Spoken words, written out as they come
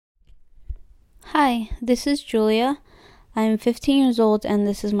Hi, this is Julia. I'm 15 years old and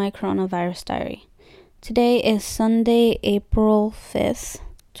this is my coronavirus diary. Today is Sunday, April 5th,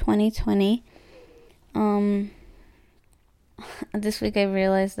 2020. This week I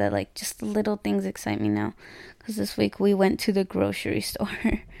realized that just little things excite me now. Because this week we went to the grocery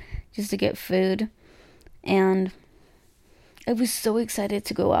store just to get food. And I was so excited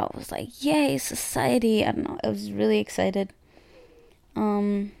to go out. I was like, yay, society. I don't know. I was really excited.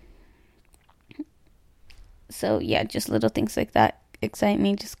 So yeah, just little things like that excite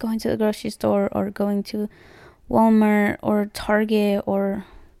me. Just going to the grocery store or going to Walmart or Target or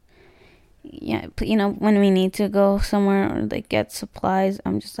when we need to go somewhere or get supplies,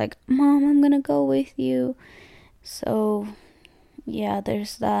 I'm just like, Mom, I'm gonna go with you. So yeah,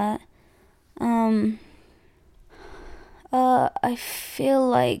 there's that. I feel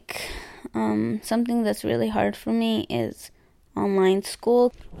like something that's really hard for me is online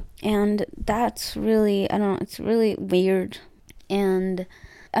school, and that's really, I don't know, it's really weird. And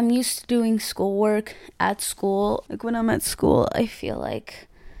I'm used to doing schoolwork at school. When I'm at school, I feel like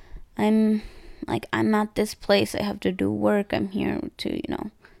I'm at this place. I have to do work. I'm here to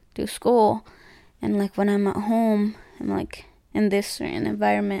do school. And when I'm at home, I'm in this certain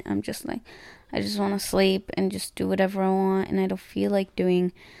environment, I'm just I just want to sleep and just do whatever I want, and I don't feel like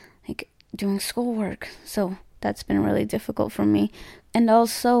doing schoolwork. So that's been really difficult for me. And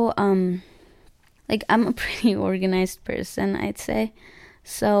also, I'm a pretty organized person, I'd say.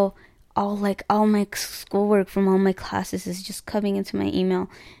 So all my schoolwork from all my classes is just coming into my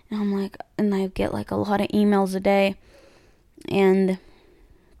email, and I get a lot of emails a day, and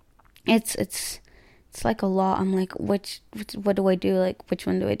it's a lot. I'm what do I do? Which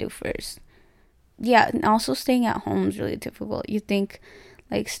one do I do first? Yeah, and also staying at home is really difficult. You think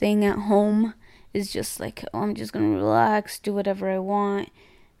staying at home is just oh, I'm just gonna relax, do whatever I want.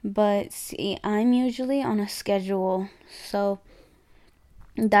 But see, I'm usually on a schedule, so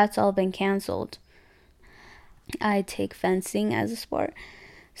that's all been canceled. I take fencing as a sport,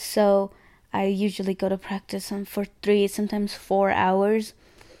 so I usually go to practice for 3, sometimes 4 hours,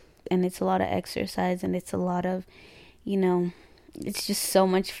 and it's a lot of exercise, and it's a lot of, it's just so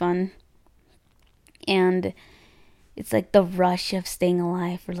much fun. And it's the rush of staying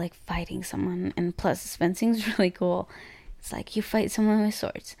alive or fighting someone, and plus fencing's really cool. It's you fight someone with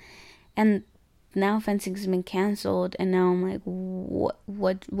swords. And now fencing's been canceled, and now I'm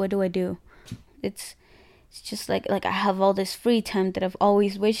what do I do? It's just I have all this free time that I've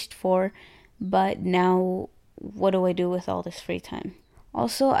always wished for, but now what do I do with all this free time?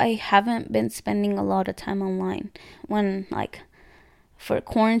 Also, I haven't been spending a lot of time online. When for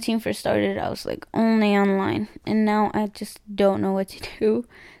quarantine first started, I was only online, and now I just don't know what to do,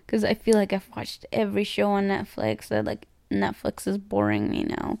 because I feel I've watched every show on Netflix that Netflix is boring me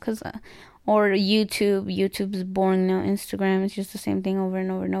now, or YouTube's boring now. Instagram is just the same thing over and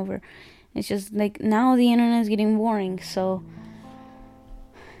over and over. It's just now the internet is getting boring. So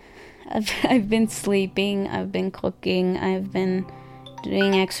I've been sleeping, I've been cooking, I've been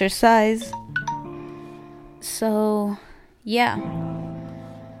doing exercise. So yeah.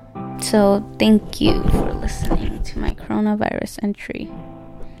 So thank you for listening to my coronavirus entry.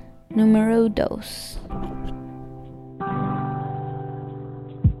 Numero dos.